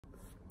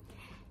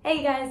Hey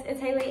you guys,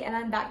 it's Haley and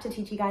I'm back to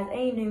teach you guys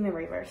a new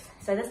memory verse.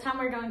 So this time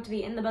we're going to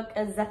be in the book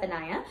of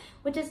Zephaniah,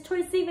 which is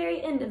towards the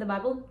very end of the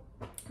Bible,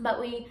 but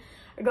we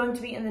are going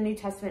to be in the New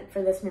Testament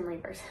for this memory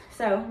verse.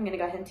 So I'm going to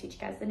go ahead and teach you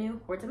guys the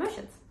new words and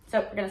motions. So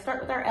we're going to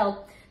start with our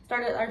L,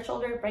 start at our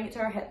shoulder, bring it to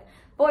our hip.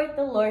 For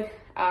the Lord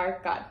our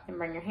God, and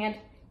bring your hand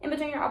in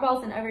between your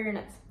eyeballs and over your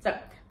nose. So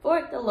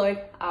for the Lord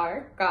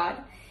our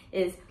God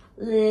is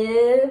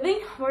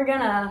living. We're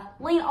gonna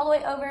lean all the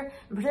way over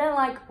and pretend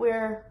like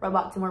we're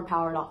robots and we're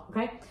powered off,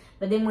 okay?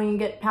 But then when you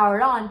get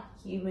powered on,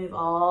 you move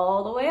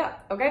all the way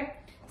up, okay?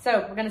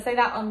 So we're gonna say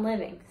that on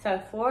living.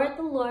 So for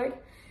the Lord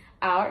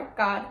our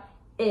God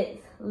is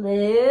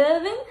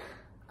living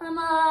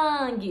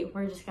among you.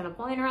 We're just gonna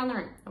point around the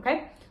room,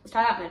 okay? Let's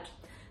try that much.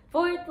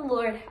 For the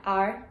Lord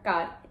our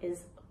God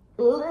is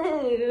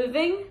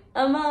living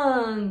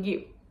among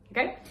you,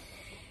 okay?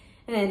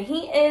 And then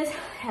He is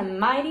a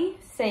mighty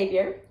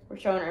Savior. We're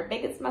showing our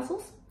biggest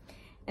muscles.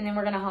 And then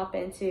we're gonna hop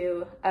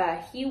into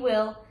He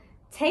will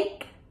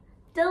take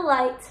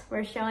delight.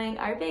 We're showing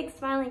our big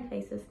smiling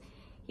faces.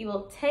 He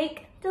will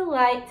take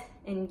delight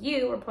in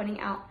you. We're pointing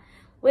out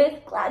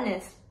with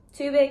gladness.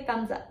 2 big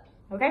thumbs up,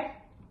 okay?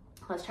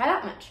 Let's try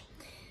that much.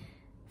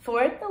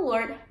 For the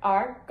Lord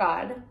our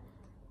God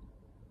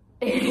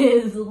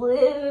is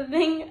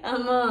living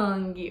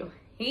among you.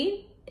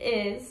 He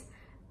is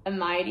a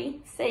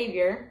mighty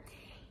Savior.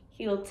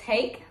 He will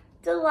take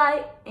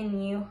delight in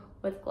you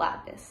with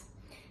gladness.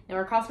 Now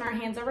we're crossing our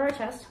hands over our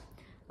chest.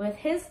 With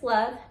His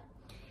love,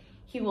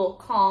 He will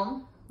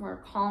calm. We're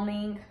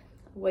calming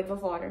a wave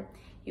of water.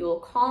 He will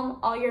calm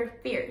all your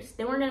fears.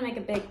 Then we're gonna make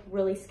a big,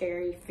 really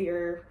scary,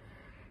 fearing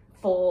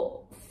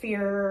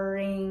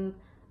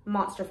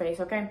monster face,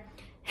 okay?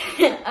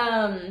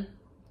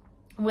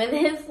 With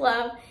His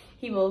love,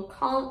 He will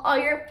calm all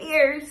your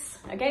fears,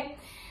 okay?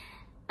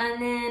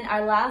 And then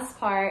our last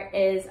part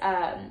is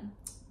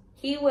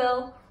He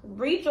will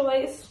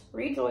rejoice,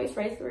 raise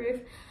the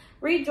roof,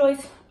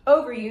 rejoice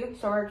over you.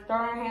 So we're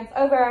throwing our hands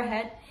over our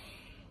head.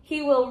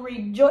 He will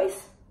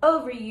rejoice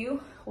over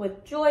you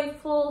with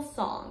joyful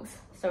songs.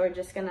 So we're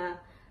just gonna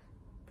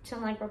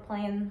pretend like we're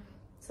playing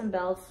some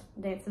bells,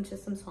 dancing to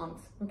some songs,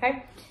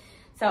 okay?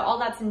 So all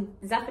that's in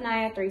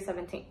Zephaniah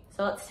 3:17.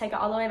 So let's take it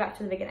all the way back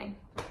to the beginning.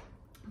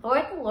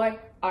 For the Lord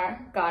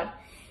our God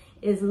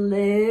is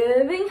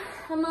living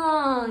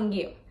among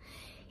you.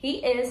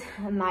 He is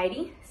a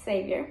mighty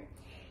Savior.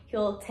 He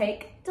will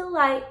take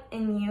delight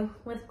in you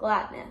with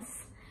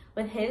gladness.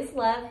 With His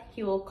love,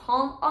 He will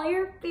calm all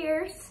your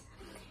fears.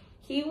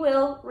 He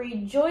will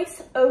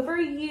rejoice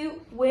over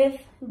you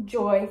with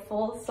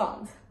joyful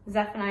songs.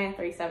 Zephaniah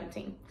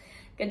 3:17.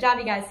 Good job,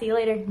 you guys. See you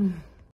later.